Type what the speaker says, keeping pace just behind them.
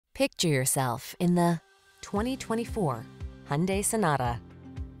Picture yourself in the 2024 Hyundai Sonata.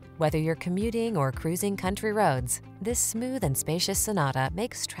 Whether you're commuting or cruising country roads, this smooth and spacious Sonata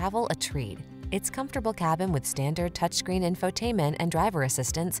makes travel a treat. Its comfortable cabin with standard touchscreen infotainment and driver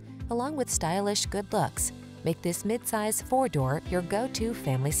assistance, along with stylish good looks, make this midsize four-door your go-to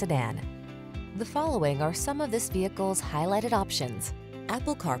family sedan. The following are some of this vehicle's highlighted options: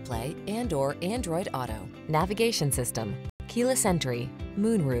 Apple CarPlay and/or Android Auto, navigation system, keyless entry,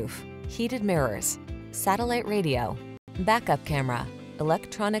 moonroof, heated mirrors, satellite radio, backup camera,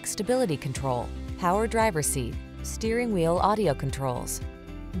 electronic stability control, power driver seat, steering wheel audio controls.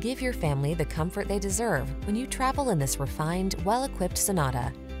 Give your family the comfort they deserve when you travel in this refined, well-equipped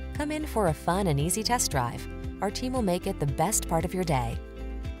Sonata. Come in for a fun and easy test drive. Our team will make it the best part of your day.